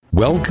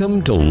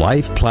Welcome to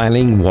Life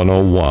Planning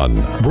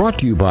 101, brought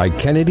to you by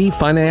Kennedy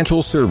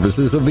Financial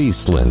Services of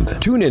Eastland.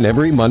 Tune in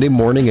every Monday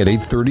morning at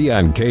 8:30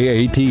 on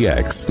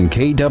KATX and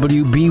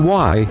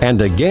KWBY,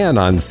 and again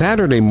on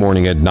Saturday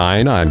morning at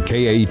 9 on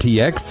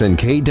KATX and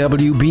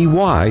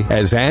KWBY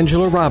as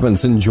Angela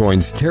Robinson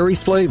joins Terry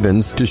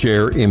Slavens to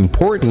share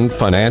important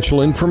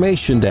financial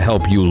information to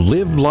help you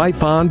live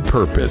life on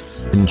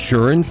purpose.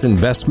 Insurance,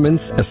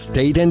 investments,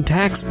 estate and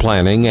tax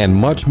planning, and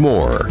much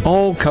more.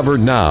 All covered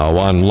now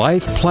on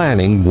Life Planning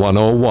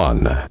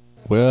 101.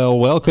 Well,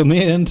 welcome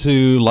in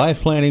to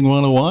Life Planning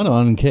 101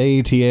 on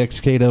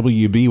KATX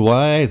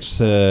KWBY.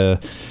 It's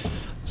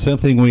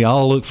something we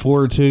all look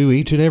forward to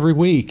each and every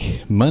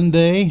week.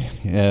 Monday,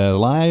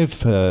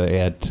 live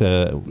at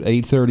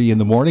 8:30 in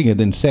the morning, and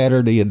then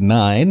Saturday at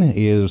 9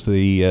 is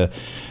the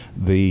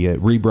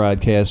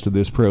rebroadcast of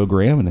this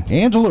program. And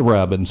Angela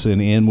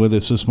Robinson in with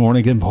us this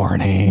morning. Good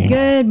morning.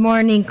 Good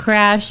morning,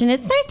 Crash. And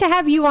it's nice to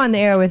have you on the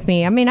air with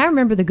me. I mean, I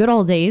remember the good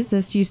old days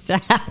this used to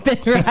happen,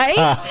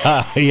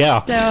 right?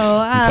 Yeah. So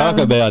talk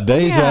about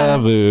deja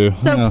vu.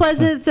 So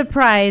pleasant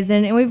surprise.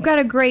 And we've got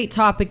a great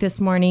topic this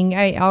morning.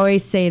 I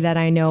always say that,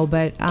 I know,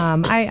 but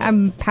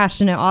I'm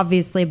passionate,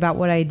 obviously, about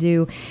what I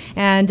do.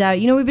 And,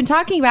 we've been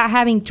talking about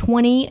having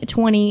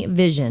 2020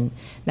 vision,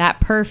 that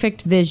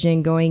perfect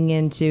vision going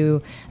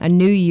into a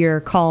new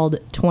year called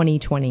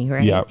 2020,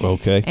 right? Yeah,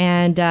 okay.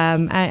 And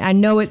I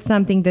know it's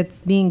something that's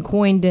being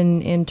coined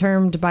and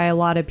termed by a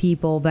lot of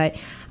people, but,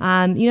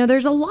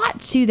 there's a lot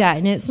to that.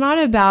 And it's not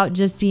about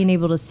just being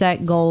able to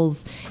set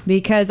goals,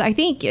 because I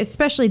think,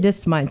 especially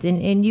this month,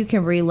 and you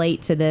can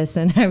relate to this,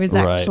 and I was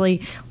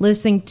actually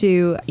listening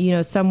to,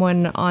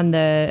 someone on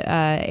the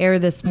air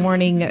this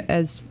morning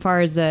as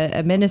far as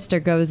a minister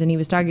goes, and he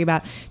was talking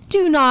about,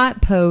 do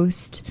not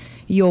post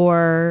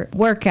your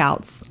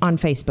workouts on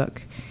Facebook.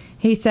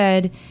 He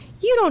said,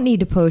 you don't need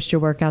to post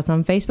your workouts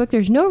on Facebook.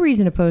 There's no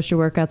reason to post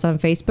your workouts on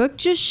Facebook.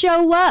 Just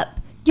show up.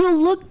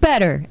 You'll look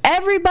better.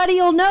 Everybody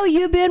will know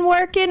you've been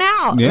working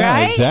out,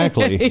 right?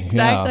 Exactly.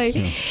 Exactly.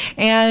 Yeah.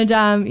 And,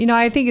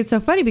 I think it's so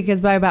funny because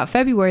by about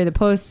February, the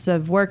posts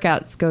of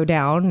workouts go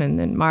down, and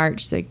then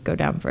March, they go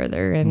down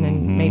further, and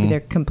then maybe they're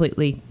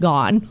completely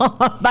gone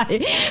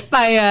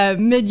by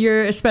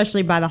mid-year,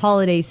 especially by the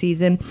holiday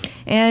season.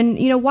 And,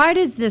 why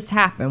does this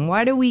happen?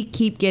 Why do we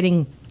keep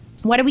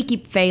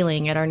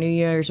failing at our New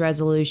Year's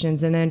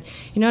resolutions? And then,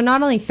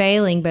 not only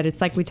failing, but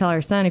it's like we tell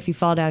our son, if you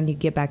fall down, you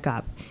get back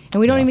up. And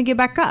we don't even get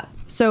back up.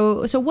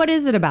 So what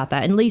is it about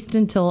that? At least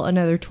until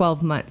another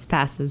 12 months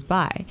passes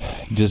by.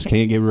 You just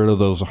can't get rid of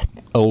those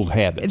old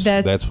habits.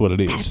 That's what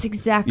it is. That's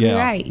exactly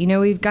right.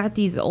 We've got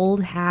these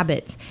old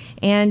habits.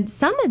 And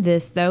some of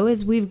this, though,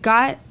 is we've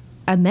got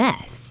a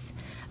mess.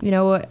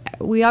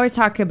 We always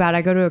talk about,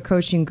 I go to a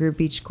coaching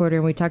group each quarter,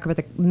 and we talk about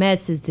the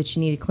messes that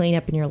you need to clean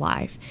up in your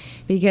life.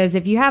 Because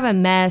if you have a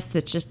mess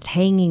that's just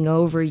hanging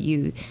over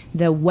you,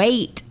 the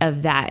weight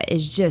of that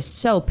is just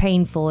so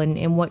painful,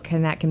 and what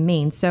that can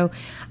mean. So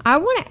I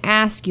want to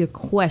ask you a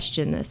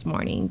question this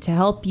morning to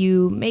help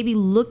you maybe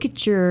look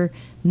at your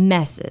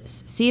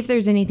messes, see if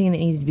there's anything that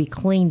needs to be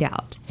cleaned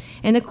out.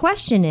 And the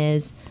question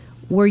is,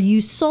 were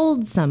you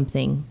sold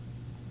something,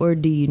 or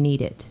do you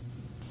need it?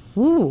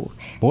 Ooh.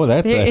 Boy,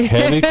 that's a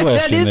heavy question.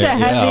 That is a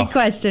heavy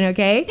question,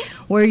 okay?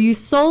 Were you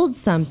sold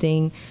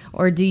something,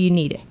 or do you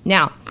need it?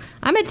 Now,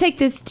 I'm going to take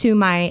this to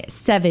my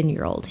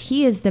 7-year-old.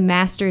 He is the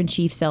master and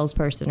chief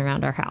salesperson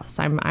around our house.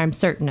 I'm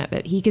certain of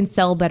it. He can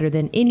sell better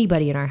than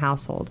anybody in our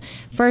household.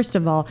 First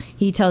of all,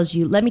 he tells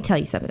you, let me tell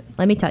you something.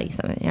 Let me tell you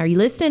something. Are you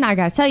listening? I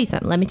got to tell you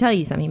something. Let me tell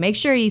you something. Make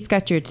sure he's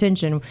got your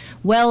attention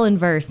well in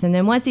verse. And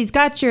then once he's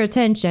got your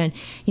attention,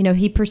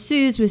 he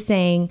pursues with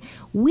saying,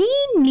 we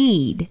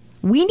need,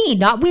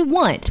 not we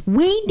want,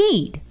 we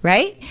need,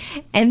 right?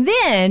 And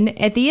then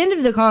at the end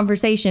of the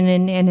conversation,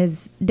 and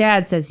his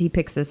dad says he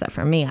picks this up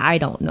from me. I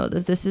don't know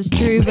that this is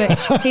true, but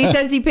he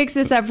says he picks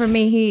this up from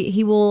me.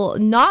 He will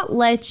not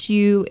let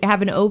you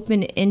have an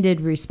open-ended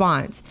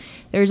response.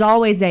 There's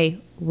always a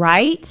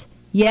right,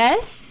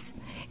 yes,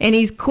 and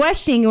he's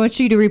questioning, wants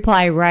you to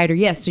reply right or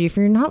yes. So if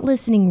you're not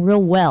listening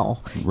real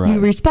well,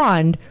 you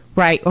respond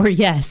right or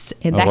yes,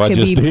 and that can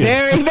be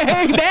very,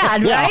 very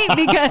bad,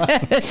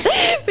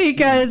 right?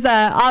 Because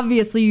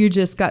obviously you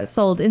just got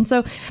sold. And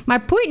so my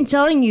point in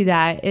telling you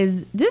that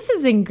is this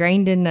is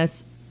ingrained in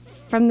us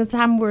from the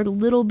time we're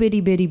little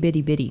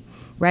bitty,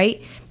 right?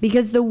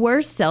 Because the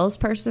worst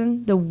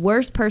salesperson, the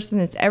worst person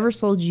that's ever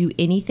sold you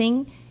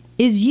anything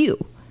is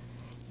you.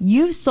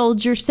 You've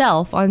sold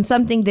yourself on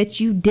something that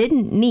you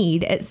didn't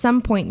need at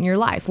some point in your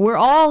life. We're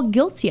all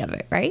guilty of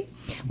it, right?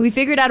 We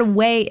figured out a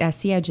way.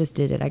 See, I just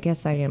did it. I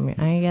guess I am.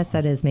 I guess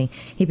that is me.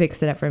 He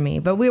picks it up for me.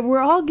 But we're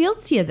all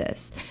guilty of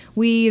this.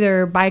 We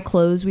either buy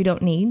clothes we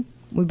don't need.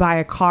 We buy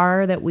a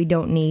car that we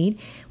don't need.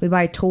 We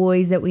buy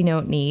toys that we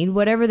don't need,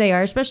 whatever they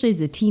are, especially as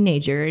a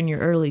teenager in your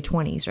early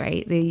 20s,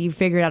 right? You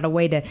figured out a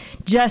way to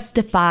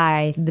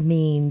justify the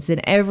means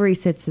in every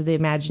sense of the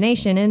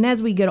imagination. And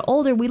as we get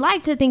older, we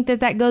like to think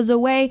that goes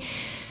away.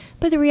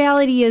 But the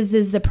reality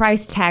is the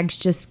price tags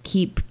just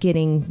keep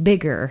getting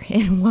bigger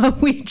in what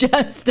we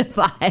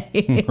justify.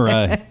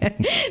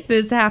 Right.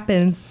 This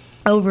happens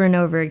over and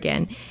over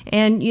again.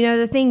 And,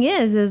 the thing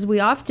is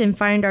we often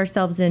find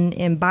ourselves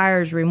in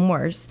buyer's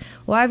remorse.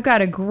 Well, I've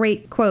got a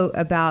great quote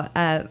about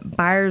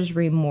buyer's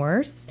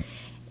remorse.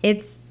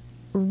 It's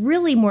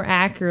really more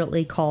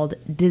accurately called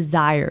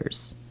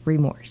desires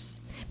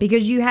remorse,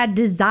 because you had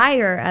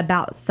desire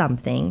about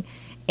something.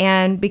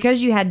 And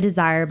because you had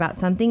desire about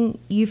something,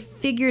 you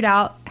figured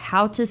out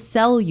how to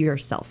sell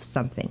yourself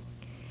something.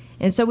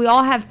 And so we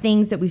all have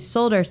things that we've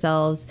sold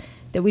ourselves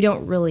that we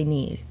don't really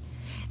need.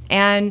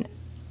 And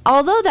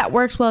although that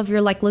works well if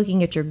you're like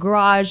looking at your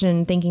garage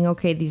and thinking,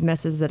 okay, these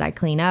messes that I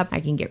clean up,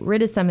 I can get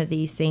rid of some of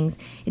these things.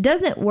 It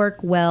doesn't work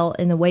well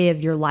in the way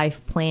of your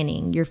life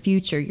planning, your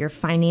future, your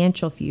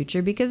financial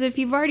future, because if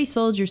you've already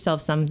sold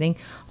yourself something,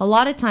 a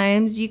lot of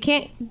times you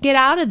can't get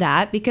out of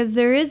that because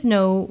there is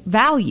no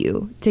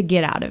value to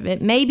get out of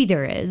it. Maybe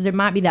there is. There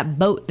might be that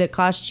boat that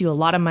costs you a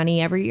lot of money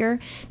every year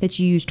that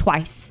you use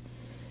twice.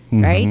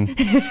 Right?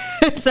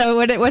 So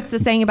what's the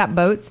saying about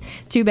boats?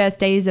 2 best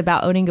days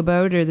about owning a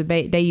boat are the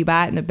day you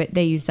buy it and the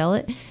day you sell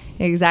it.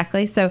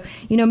 Exactly. So,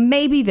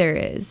 maybe there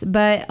is,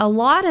 but a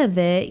lot of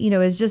it,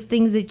 is just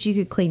things that you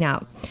could clean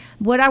out.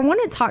 What I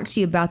want to talk to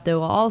you about,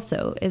 though,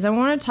 also, is I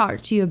want to talk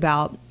to you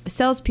about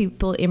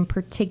salespeople in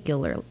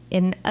particular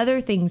and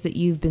other things that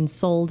you've been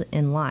sold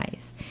in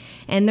life.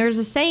 And there's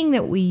a saying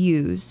that we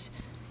use,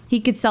 he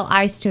could sell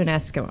ice to an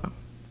Eskimo.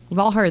 We've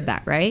all heard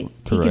that, right?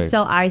 Correct. He could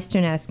sell ice to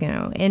an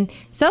Eskimo. And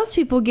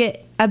salespeople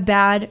get a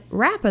bad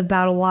rap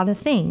about a lot of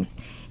things.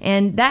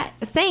 And that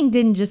saying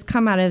didn't just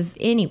come out of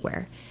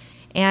anywhere.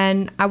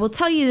 And I will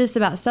tell you this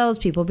about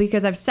salespeople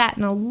because I've sat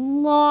in a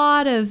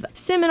lot of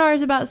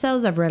seminars about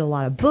sales. I've read a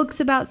lot of books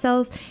about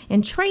sales.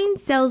 And trained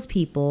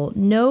salespeople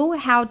know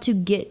how to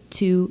get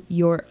to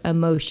your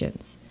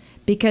emotions.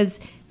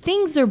 Because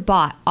things are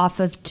bought off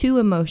of 2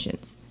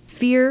 emotions,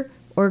 fear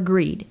or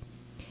greed.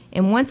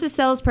 And once a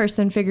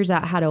salesperson figures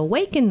out how to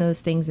awaken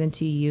those things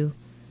into you,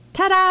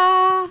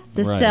 ta-da!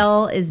 The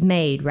sale is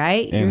made,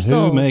 right? And You're who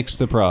sold. makes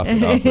the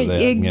profit off of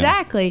that?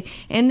 Exactly. Yeah.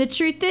 And the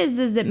truth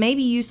is that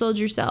maybe you sold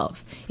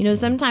yourself.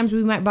 Sometimes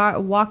we might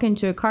walk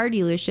into a car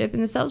dealership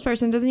and the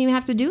salesperson doesn't even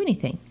have to do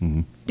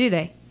anything, do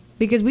they?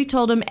 Because we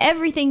told them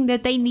everything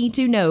that they need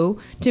to know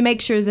to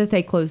make sure that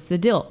they close the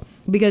deal.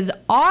 Because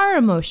our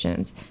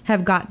emotions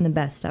have gotten the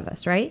best of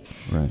us, right?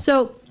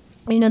 So,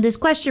 this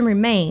question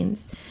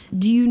remains,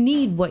 do you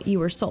need what you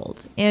were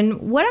sold?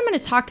 And what I'm going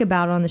to talk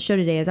about on the show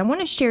today is I want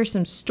to share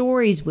some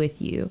stories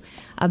with you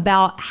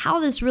about how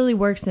this really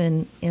works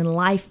in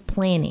life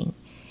planning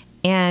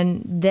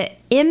and the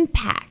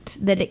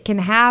impact that it can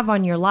have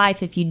on your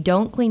life if you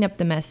don't clean up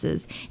the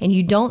messes and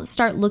you don't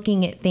start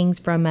looking at things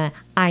from a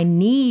I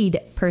need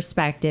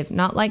perspective,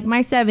 not like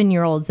my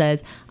 7-year-old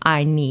says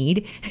I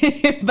need,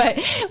 but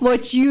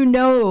what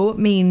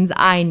means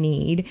I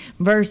need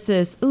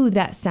versus, ooh,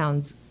 that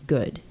sounds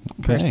good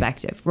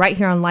perspective. Right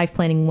here on Life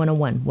Planning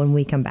 101 when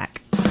we come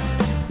back.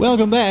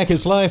 Welcome back.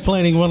 It's Life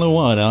Planning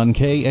 101 on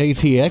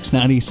KATX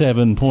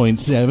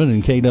 97.7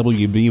 and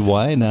KWBY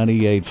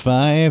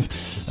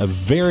 98.5. A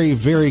very,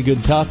 very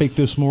good topic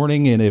this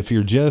morning. And if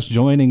you're just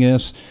joining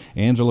us,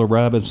 Angela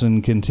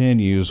Robinson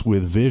continues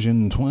with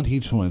Vision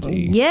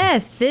 2020.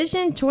 Yes,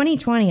 Vision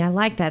 2020. I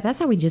like that. That's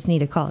how we just need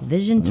to call it.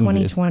 Vision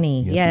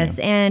 2020. Yes.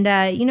 And,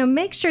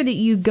 make sure that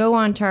you go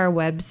onto our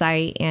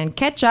website and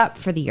catch up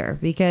for the year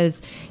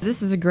because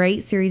this is a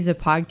great series of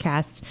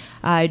podcasts.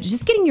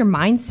 Just getting your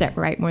mindset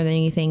right more than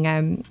anything.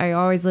 I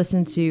always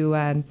listen to,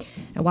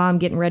 while I'm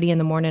getting ready in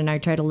the morning, I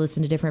try to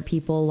listen to different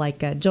people like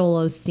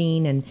Joel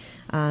Osteen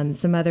and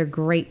some other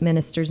great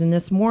ministers. And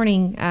this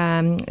morning,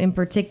 in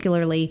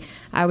particularly,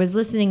 I was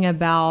listening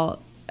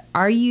about,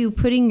 are you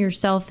putting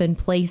yourself in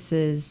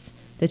places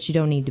that you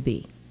don't need to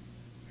be?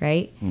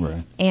 Right?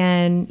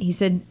 And he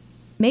said,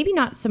 maybe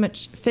not so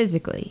much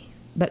physically,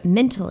 but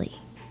mentally.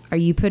 Are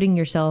you putting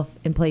yourself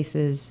in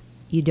places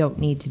you don't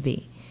need to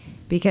be?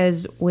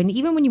 Because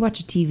even when you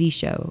watch a TV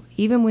show,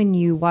 even when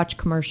you watch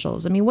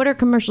commercials, what are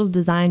commercials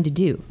designed to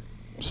do?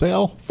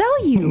 Sell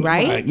you,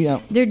 right? Right,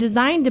 yeah. They're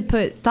designed to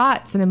put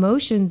thoughts and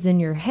emotions in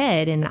your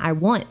head and I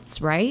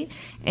wants, right?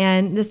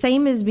 And the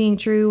same is being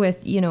true with,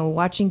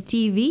 watching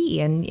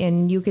TV.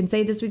 And you can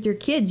say this with your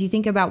kids. You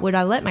think about, would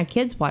I let my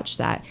kids watch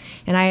that?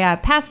 And I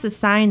passed a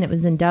sign that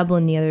was in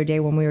Dublin the other day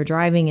when we were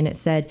driving, and it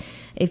said,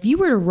 if you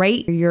were to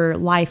rate your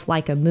life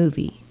like a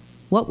movie,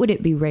 what would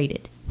it be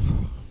rated?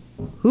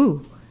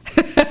 Ooh.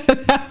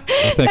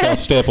 I think I'll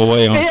step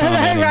away on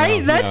commenting.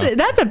 Right?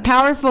 That's a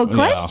powerful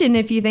question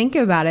if you think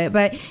about it.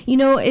 But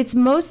it's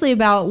mostly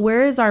about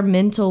where is our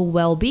mental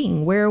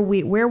well-being? Where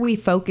are we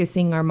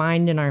focusing our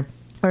mind and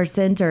our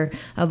center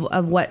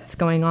of what's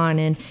going on?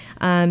 And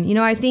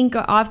I think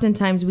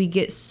oftentimes we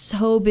get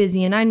so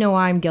busy, and I know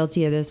I'm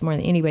guilty of this more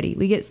than anybody.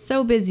 We get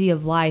so busy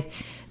of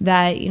life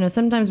that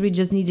sometimes we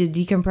just need to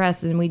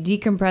decompress, and we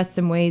decompress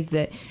in ways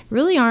that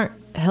really aren't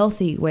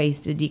healthy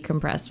ways to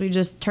decompress. We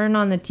just turn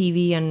on the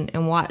TV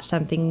and watch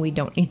something we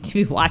don't need to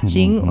be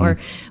watching, or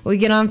we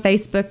get on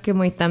Facebook and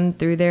we thumb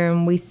through there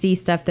and we see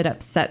stuff that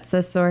upsets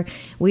us, or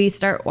we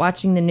start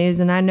watching the news.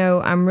 And I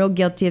know I'm real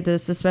guilty of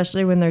this,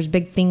 especially when there's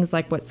big things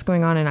like what's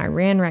going on in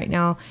Iran right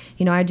now.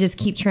 You know, I just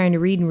keep trying to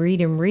read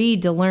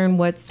to learn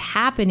what's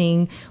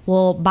happening.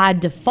 Well, by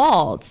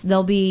default,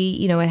 there'll be,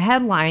 you know, a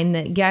headline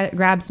that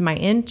grabs my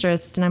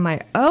interest, and I'm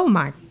like, oh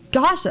my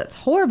gosh, that's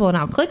horrible, and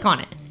I'll click on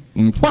it.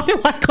 Why do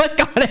I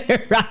click on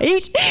it,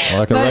 right?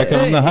 Like a wreck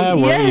on the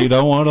highway. Yes. You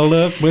don't want to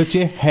look, but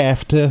you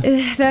have to.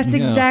 That's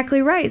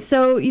exactly right.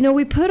 So, you know,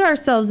 we put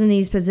ourselves in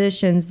these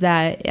positions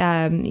that,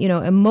 you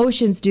know,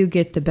 emotions do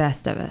get the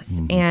best of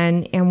us.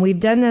 And we've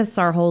done this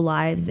our whole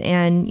lives.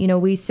 And, you know,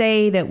 we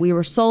say that we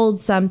were sold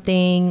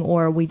something,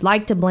 or we'd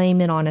like to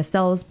blame it on a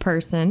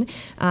salesperson.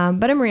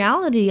 But in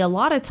reality, a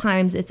lot of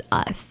times it's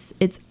us.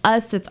 It's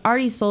us that's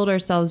already sold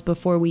ourselves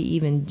before we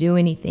even do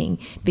anything,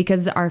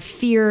 because our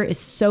fear is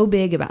so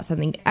big about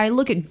something. I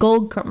look at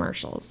gold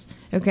commercials,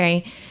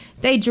 okay?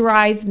 They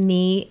drive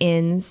me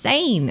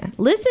insane.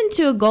 Listen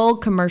to a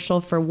gold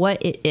commercial for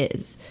what it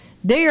is.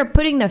 They are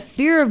putting the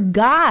fear of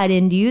God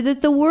into you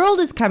that the world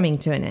is coming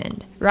to an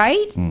end,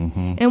 right?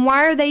 And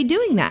why are they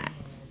doing that?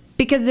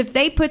 Because if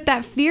they put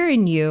that fear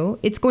in you,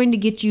 it's going to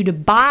get you to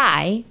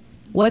buy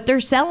what they're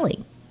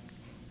selling.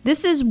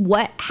 This is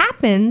what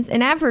happens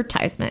in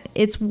advertisement.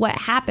 It's what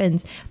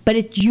happens, but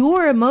it's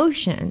your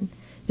emotion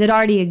that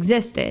already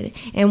existed.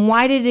 And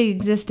why did it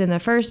exist in the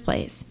first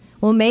place?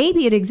 Well,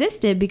 maybe it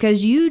existed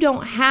because you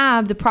don't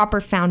have the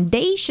proper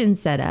foundation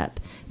set up,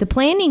 the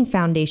planning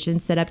foundation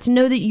set up to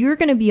know that you're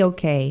going to be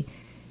okay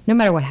no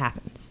matter what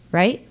happens,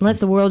 right? Unless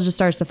the world just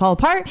starts to fall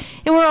apart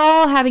and we're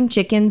all having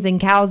chickens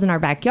and cows in our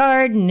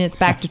backyard and it's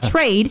back to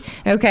trade,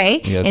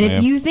 okay? Yes, and ma'am.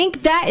 if you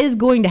think that is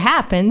going to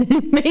happen,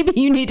 then maybe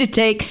you need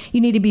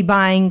to be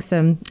buying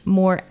some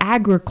more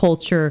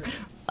agriculture,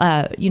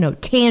 you know,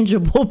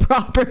 tangible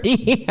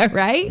property,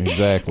 right?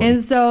 Exactly.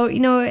 And so, you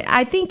know,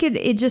 I think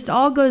it just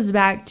all goes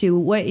back to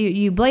what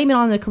you blame it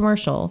on the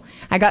commercial.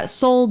 I got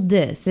sold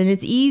this, and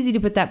it's easy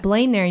to put that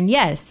blame there. And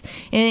yes,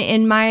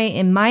 in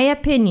my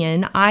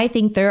opinion, I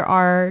think there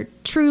are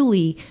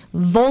truly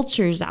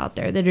vultures out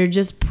there that are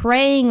just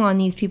preying on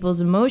these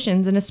people's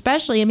emotions. And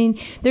especially, I mean,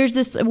 there's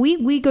this,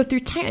 we go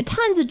through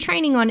tons of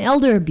training on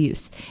elder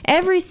abuse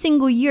every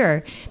single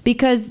year,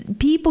 because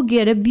people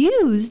get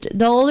abused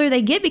the older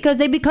they get because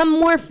they become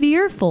more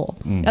fearful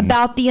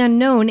about the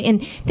unknown.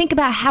 And think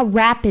about how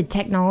rapid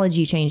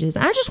technology changes.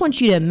 I just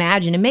want you to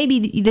imagine, and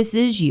maybe this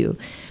is you,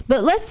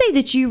 but let's say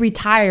that you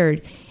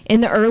retired in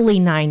the early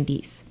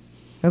 90s,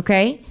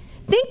 okay?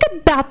 Think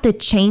about the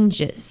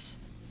changes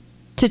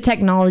to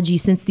technology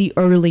since the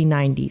early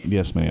 90s.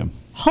 Yes, ma'am.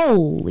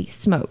 Holy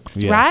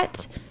smokes, Yeah.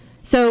 right?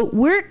 So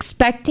we're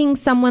expecting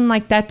someone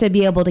like that to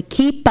be able to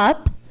keep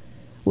up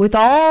with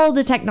all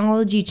the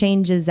technology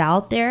changes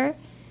out there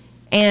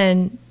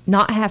and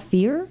not have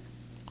fear?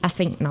 I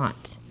think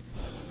not,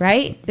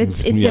 right?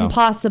 It's Yeah.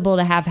 impossible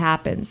to have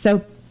happen.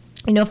 So,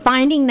 you know,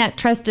 finding that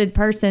trusted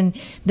person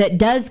that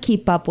does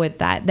keep up with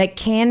that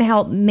can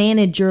help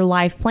manage your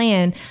life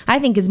plan, I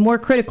think is more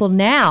critical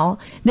now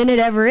than it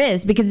ever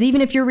is. Because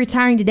even if you're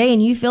retiring today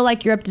and you feel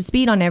like you're up to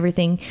speed on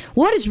everything,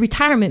 what does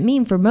retirement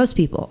mean for most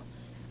people?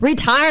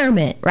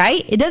 Retirement,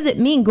 right? It doesn't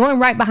mean going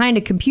right behind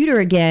a computer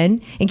again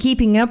and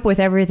keeping up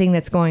with everything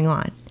that's going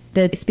on.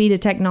 The speed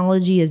of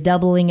technology is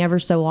doubling ever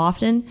so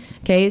often.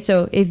 Okay,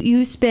 so if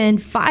you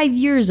spend 5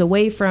 years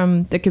away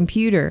from the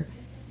computer,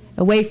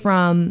 away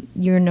from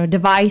your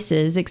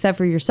devices, except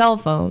for your cell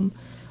phone,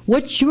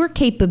 what's your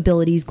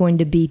capabilities going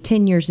to be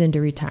 10 years into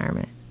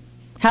retirement?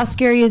 How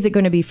scary is it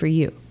going to be for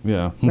you?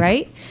 Yeah.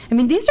 Right? I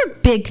mean, these are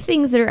big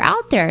things that are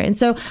out there. And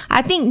so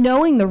I think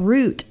knowing the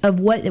root of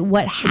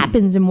what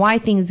happens and why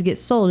things get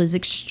sold is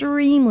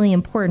extremely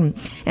important.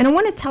 And I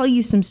want to tell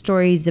you some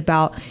stories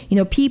about, you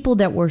know, people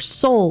that were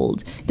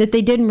sold that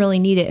they didn't really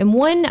need it. And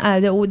one,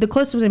 the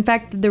closest one, in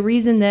fact, the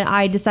reason that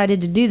I decided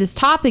to do this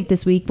topic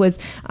this week was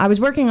I was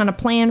working on a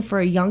plan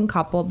for a young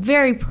couple.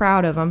 Very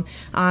proud of them.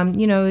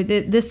 You know,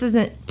 this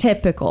isn't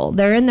typical.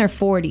 They're in their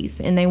 40s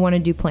and they want to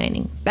do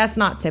planning. That's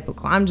not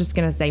typical. I'm just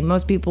going to say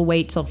most people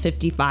wait till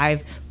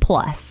 55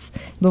 plus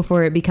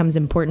before it becomes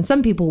important.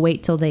 Some people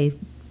wait till they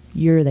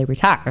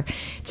retire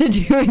to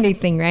do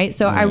anything, right?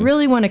 So I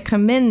really want to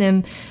commend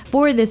them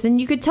for this. And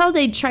you could tell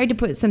they tried to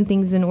put some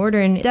things in order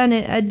and done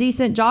a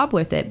decent job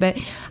with it. But,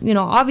 you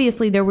know,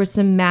 obviously there were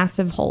some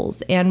massive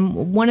holes. And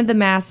one of the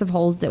massive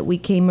holes that we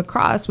came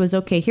across was,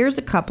 okay, here's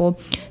a couple.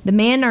 The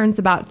man earns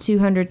about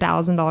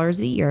 $200,000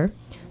 a year.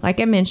 Like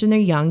I mentioned, they're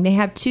young. They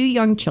have 2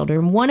 young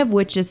children, one of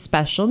which is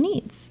special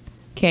needs.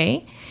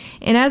 Okay.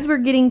 And as we're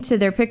getting to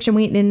their picture,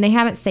 then they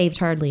haven't saved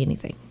hardly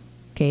anything.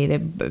 Okay. They're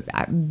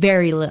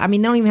very little. I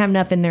mean, they don't even have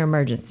enough in their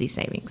emergency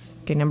savings.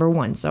 Okay. Number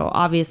one. So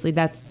obviously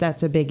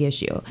that's a big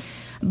issue.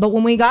 But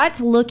when we got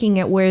to looking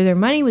at where their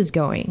money was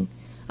going,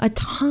 a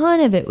ton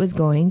of it was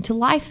going to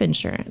life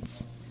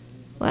insurance.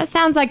 Well, that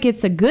sounds like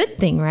it's a good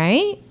thing,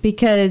 right?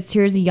 Because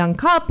here's a young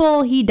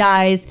couple. He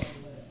dies.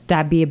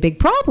 That'd be a big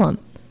problem.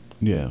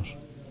 Yes.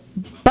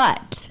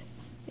 But,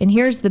 and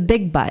here's the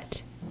big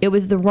but, it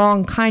was the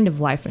wrong kind of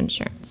life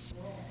insurance.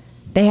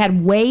 They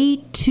had way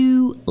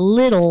too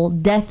little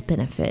death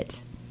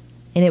benefit.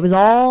 And it was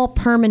all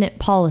permanent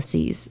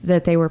policies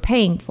that they were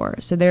paying for.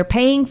 So they're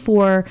paying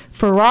for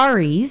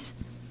Ferraris,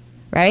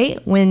 right?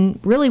 When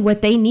really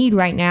what they need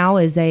right now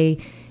is a,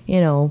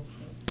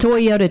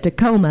 Toyota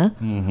Tacoma,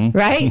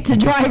 right? To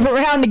drive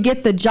around to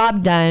get the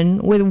job done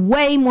with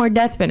way more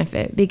death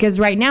benefit. Because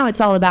right now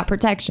it's all about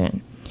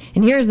protection.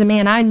 And here's the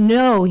man, I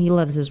know he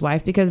loves his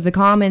wife because the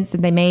comments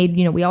that they made,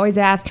 we always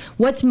ask,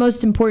 what's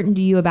most important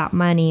to you about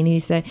money? And he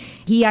said,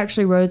 he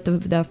actually wrote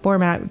the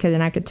format, because,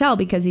 and I could tell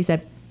because he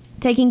said,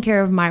 taking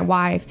care of my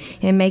wife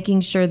and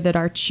making sure that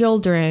our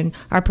children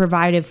are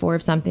provided for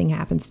if something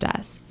happens to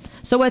us.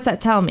 So what's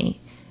that tell me?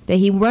 That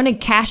he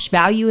wanted cash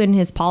value in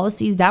his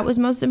policies, that was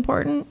most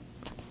important?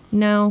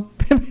 No,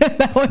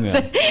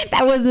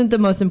 that wasn't the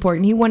most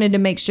important. He wanted to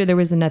make sure there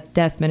was enough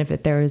death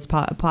benefit there as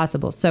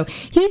possible. So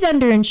he's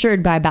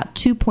underinsured by about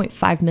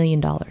 $2.5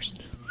 million.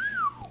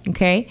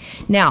 Okay.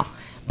 Now,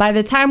 by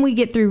the time we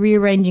get through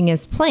rearranging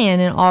his plan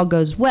and all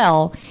goes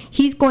well,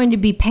 he's going to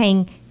be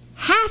paying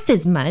half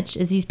as much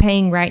as he's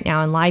paying right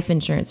now in life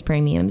insurance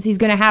premiums. He's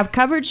going to have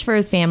coverage for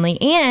his family,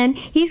 and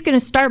he's going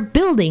to start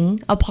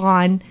building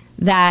upon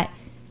that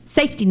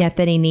safety net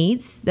that he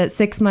needs, that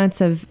 6 months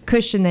of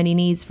cushion that he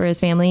needs for his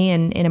family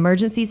and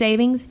emergency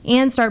savings,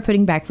 and start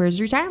putting back for his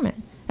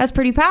retirement. That's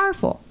pretty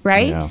powerful,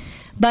 right? Yeah.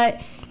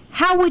 But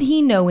how would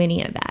he know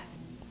any of that?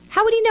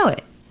 How would he know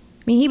it?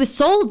 I mean, he was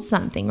sold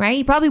something, right?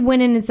 He probably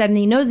went in and said, and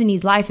he knows he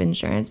needs life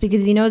insurance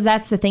because he knows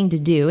that's the thing to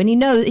do. And he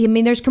knows,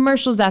 there's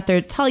commercials out there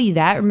to tell you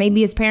that, or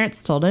maybe his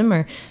parents told him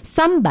or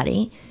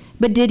somebody.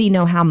 But did he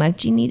know how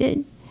much he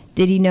needed?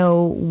 Did he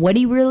know what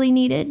he really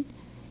needed?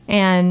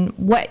 And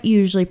what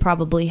usually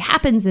probably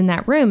happens in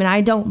that room. And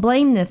I don't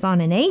blame this on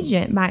an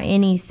agent by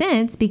any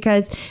sense,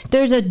 because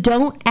there's a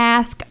don't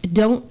ask,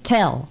 don't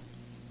tell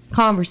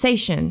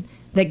conversation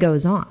that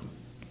goes on.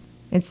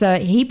 And so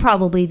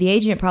the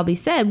agent probably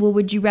said, well,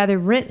 would you rather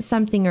rent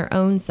something or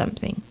own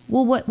something?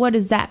 Well, what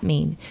does that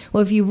mean?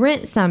 Well, if you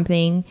rent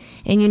something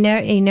and you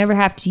never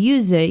have to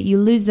use it, you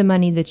lose the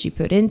money that you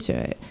put into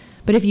it.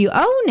 But if you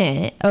own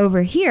it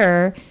over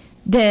here,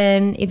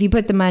 then if you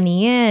put the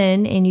money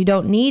in and you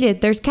don't need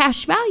it, there's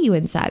cash value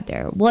inside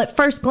there. Well, at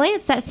first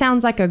glance, that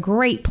sounds like a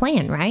great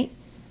plan, right?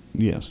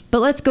 Yes. But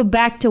let's go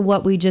back to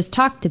what we just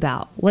talked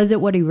about. Was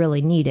it what he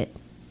really needed?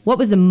 What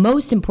was the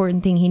most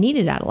important thing he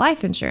needed out of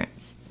life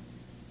insurance?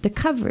 The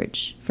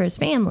coverage for his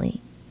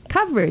family.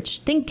 Coverage.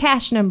 Think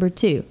cash number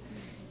 2.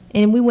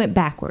 And we went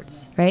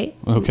backwards, right?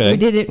 Okay. We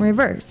did it in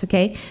reverse,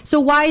 okay? So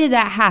why did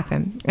that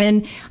happen?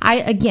 And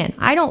I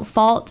don't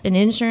fault an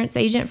insurance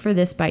agent for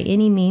this by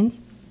any means.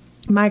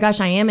 My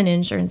gosh, I am an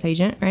insurance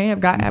agent, right? I've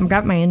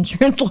got my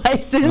insurance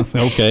license.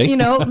 Okay.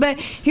 But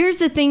here's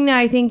the thing that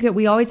I think that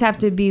we always have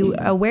to be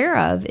aware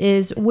of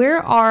is,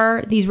 where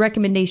are these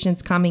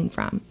recommendations coming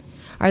from?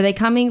 Are they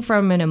coming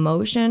from an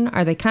emotion?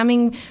 Are they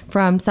coming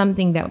from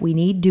something that we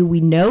need? Do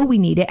we know we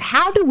need it?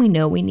 How do we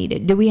know we need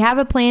it? Do we have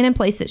a plan in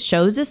place that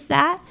shows us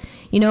that?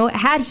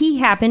 Had he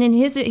happen, and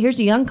here's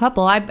a young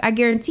couple, I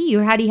guarantee you,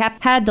 had he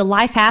had the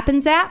Life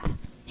Happens app,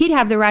 he'd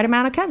have the right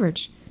amount of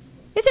coverage.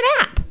 It's an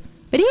app.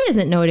 But he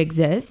doesn't know it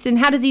exists. And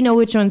how does he know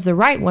which one's the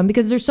right one?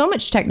 Because there's so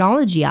much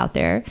technology out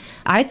there.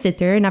 I sit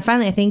there, and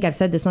I think I've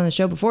said this on the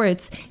show before,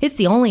 it's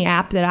the only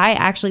app that I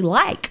actually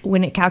like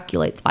when it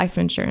calculates life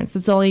insurance.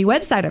 It's the only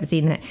website I've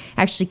seen that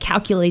actually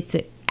calculates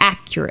it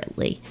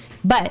accurately.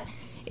 But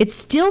it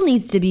still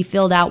needs to be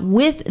filled out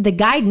with the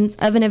guidance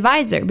of an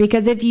advisor.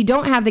 Because if you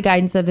don't have the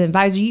guidance of an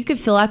advisor, you could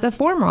fill out the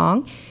form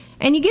wrong,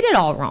 and you get it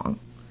all wrong.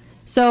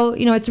 So,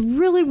 it's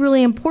really,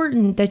 really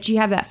important that you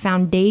have that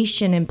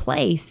foundation in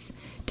place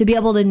to be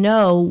able to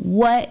know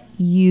what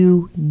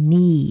you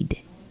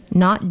need,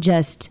 not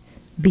just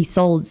be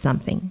sold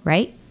something,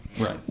 right?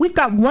 Right. We've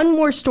got one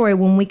more story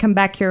when we come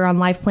back here on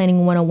Life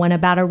Planning 101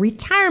 about a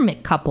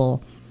retirement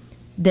couple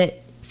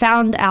that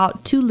found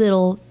out too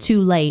little,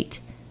 too late,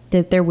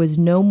 that there was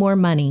no more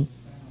money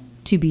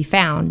to be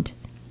found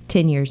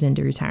 10 years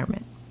into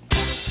retirement.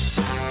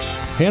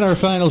 And our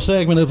final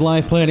segment of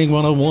Life Planning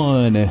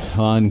 101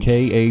 on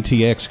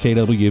KATX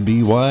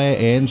KWBY.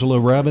 Angela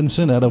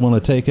Robinson, I don't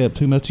want to take up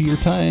too much of your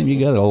time. You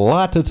got a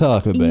lot to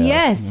talk about.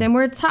 Yes, and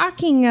we're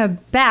talking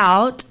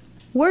about,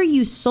 were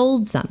you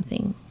sold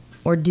something,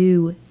 or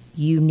do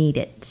you need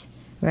it,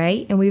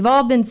 right? And we've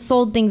all been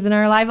sold things in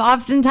our life.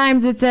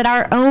 Oftentimes it's at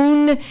our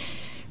own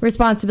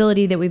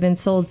responsibility that we've been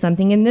sold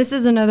something, and this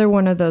is another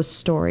one of those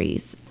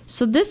stories.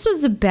 So this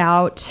was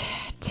about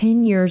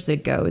 10 years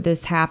ago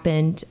this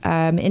happened,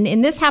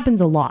 and this happens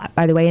a lot,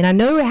 by the way, and I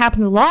know it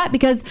happens a lot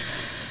because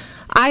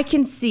I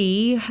can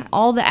see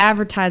all the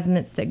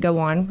advertisements that go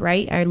on,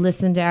 right? I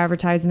listen to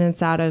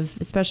advertisements out of,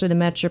 especially the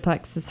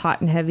Metroplex is hot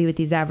and heavy with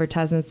these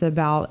advertisements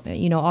about,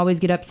 always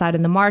get upside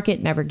in the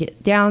market, never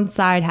get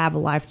downside, have a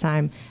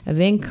lifetime of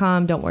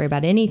income, don't worry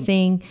about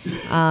anything.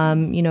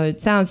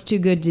 It sounds too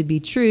good to be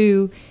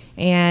true.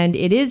 And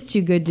it is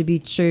too good to be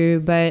true,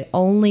 but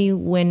only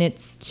when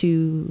it's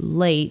too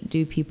late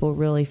do people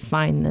really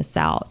find this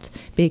out,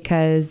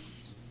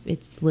 because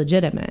it's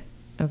legitimate,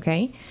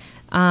 okay?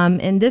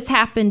 And this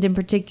happened in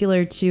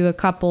particular to a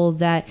couple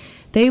that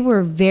they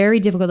were very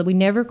difficult, that we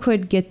never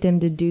could get them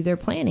to do their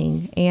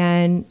planning.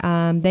 And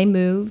they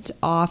moved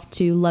off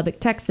to Lubbock,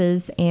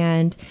 Texas,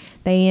 and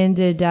they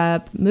ended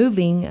up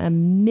moving $1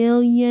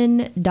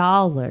 million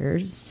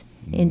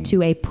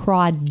into a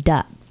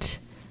product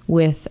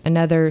with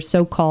another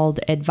so-called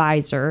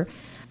advisor.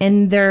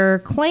 And their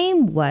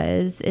claim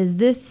is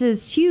this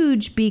is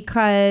huge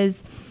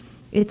because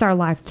it's our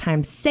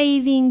lifetime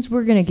savings.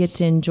 We're going to get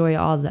to enjoy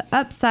all the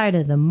upside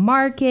of the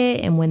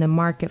market. And when the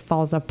market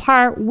falls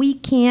apart, we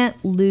can't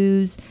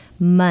lose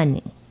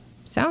money.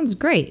 Sounds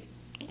great,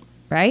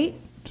 right?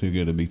 Too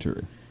good to be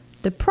true.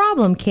 The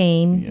problem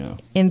came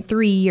in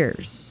 3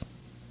 years.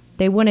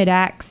 They wanted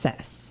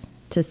access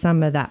to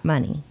some of that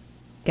money.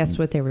 Guess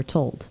what they were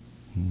told?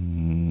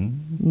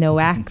 No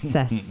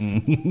access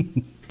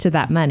to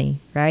that money,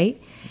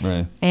 right?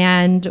 Right.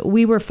 And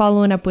we were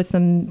following up with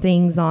some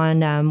things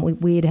on,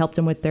 we had helped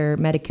them with their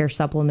Medicare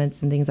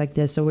supplements and things like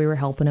this. So we were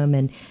helping them,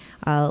 and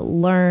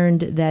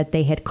learned that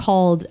they had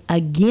called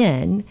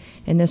again,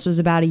 and this was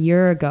about a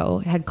year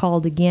ago, had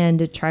called again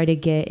to try to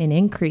get an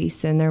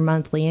increase in their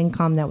monthly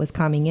income that was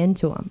coming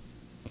into them.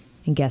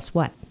 And guess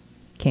what?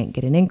 Can't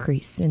get an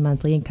increase in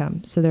monthly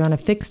income. So they're on a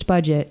fixed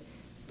budget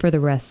for the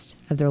rest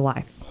of their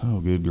life. Oh,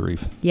 good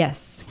grief.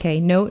 Yes. Okay.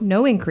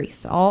 No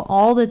increase.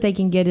 All that they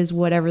can get is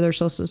whatever their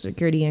Social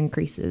Security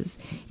increases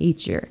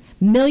each year.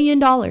 $1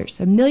 million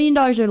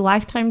of their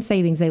lifetime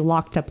savings they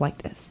locked up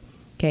like this.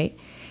 Okay.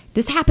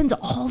 This happens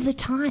all the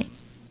time.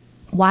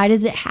 Why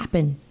does it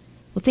happen?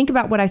 Well, think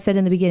about what I said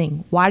in the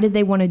beginning. Why did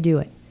they want to do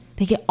it?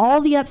 They get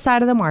all the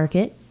upside of the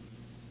market.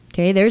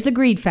 Okay. There's the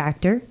greed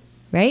factor,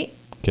 right?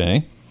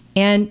 Okay.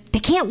 And they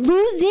can't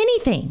lose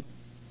anything.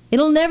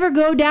 It'll never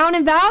go down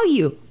in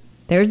value.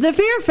 There's the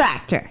fear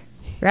factor,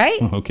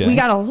 right? Okay. We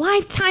got a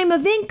lifetime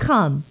of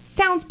income.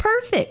 Sounds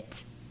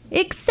perfect.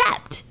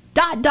 Except ...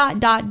 right?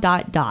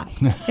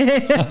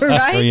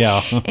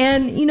 Yeah.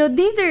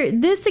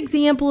 And this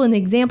example and the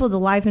example of the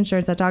life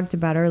insurance I talked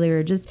about earlier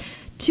are just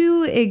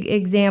two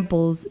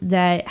examples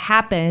that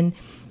happen.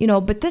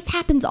 But this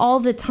happens all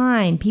the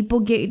time. People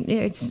get,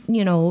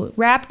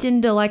 wrapped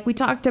into, like we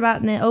talked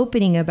about in the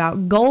opening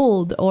about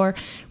gold, or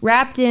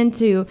wrapped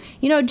into,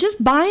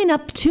 just buying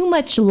up too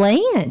much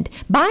land,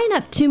 buying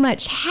up too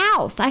much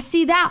house. I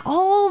see that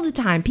all the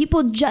time.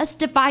 People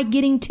justify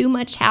getting too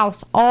much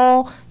house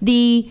all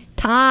the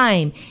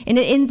time, and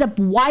it ends up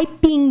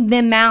wiping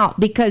them out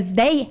because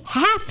they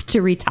have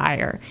to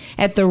retire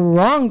at the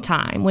wrong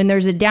time when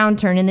there's a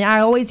downturn. And I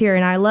always hear,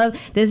 and I love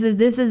this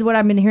is what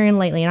I've been hearing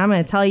lately, and I'm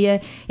going to tell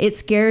you, it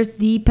scares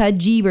the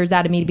bejeebers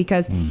out of me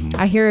because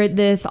I hear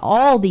this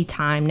all the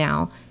time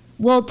now.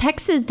 Well,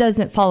 Texas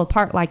doesn't fall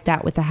apart like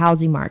that with the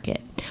housing market.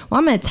 Well,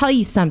 I'm going to tell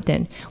you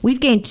something. We've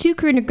gained 2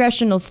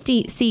 congressional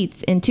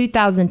seats in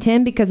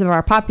 2010 because of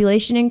our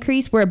population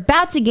increase. We're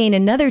about to gain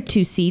another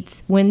 2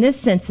 seats when this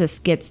census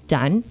gets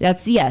done.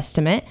 That's the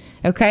estimate.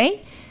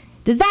 Okay?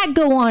 Does that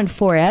go on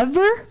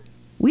forever?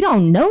 We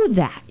don't know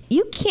that.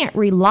 You can't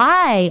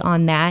rely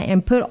on that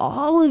and put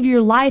all of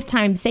your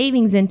lifetime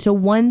savings into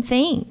one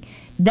thing.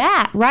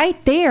 That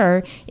right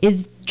there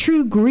is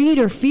true greed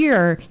or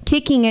fear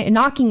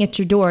knocking at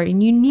your door,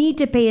 and you need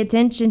to pay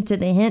attention to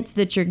the hints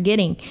that you're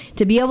getting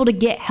to be able to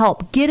get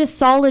help. Get a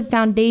solid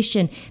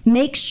foundation.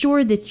 Make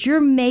sure that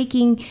you're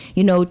making,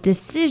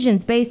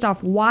 decisions based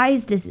off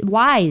wise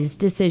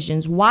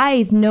decisions,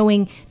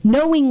 knowing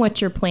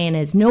what your plan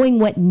is, knowing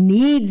what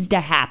needs to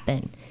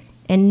happen,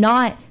 and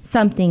not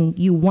something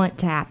you want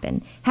to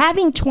happen.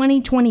 Having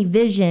 20/20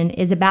 vision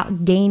is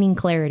about gaining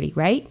clarity,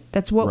 right?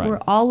 That's what we're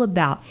all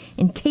about,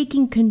 and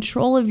taking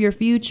control of your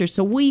future.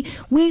 So we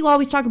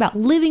always talk about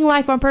living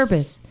life on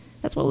purpose.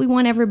 That's what we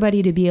want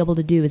everybody to be able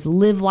to do, is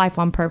live life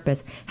on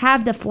purpose.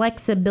 Have the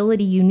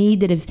flexibility you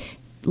need that if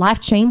life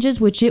changes,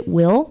 which it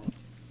will,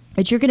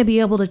 that you're going to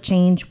be able to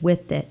change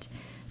with it.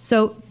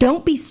 So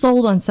don't be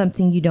sold on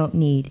something you don't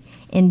need.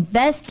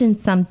 Invest in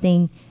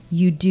something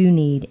you do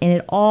need, and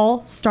it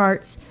all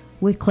starts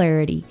with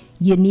clarity.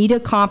 You need a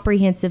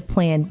comprehensive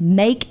plan.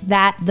 Make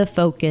that the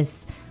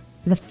focus,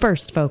 the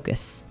first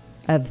focus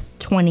of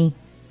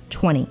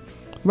 2020.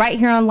 Right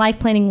here on Life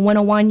Planning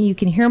 101, you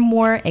can hear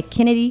more at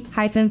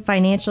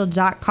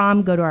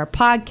Kennedy-financial.com. Go to our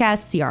podcast,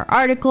 see our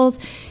articles.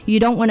 You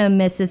don't want to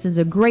miss. This is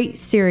a great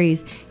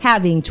series,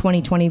 Having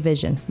 2020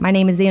 Vision. My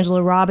name is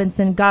Angela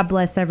Robinson. God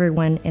bless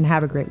everyone, and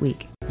have a great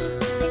week.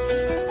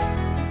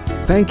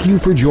 Thank you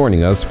for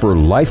joining us for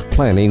Life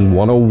Planning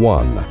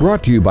 101,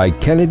 brought to you by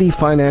Kennedy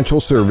Financial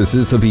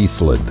Services of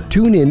Eastland.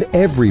 Tune in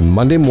every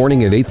Monday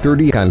morning at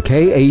 8:30 on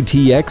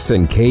KATX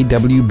and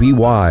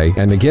KWBY,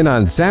 and again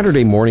on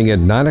Saturday morning at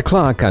 9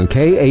 o'clock on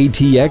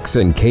KATX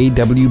and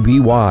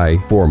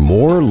KWBY for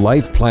more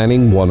Life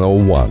Planning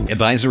 101.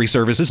 Advisory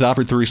services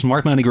offered through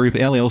Smart Money Group,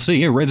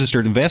 LLC, a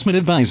registered investment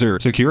advisor.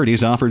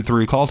 Securities offered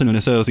through Calton &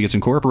 Associates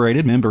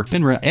Incorporated, member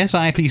FINRA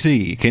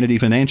SIPC. Kennedy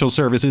Financial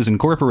Services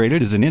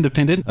Incorporated is an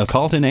independent of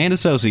Calton &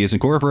 Associates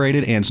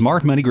Incorporated and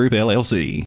Smart Money Group, LLC.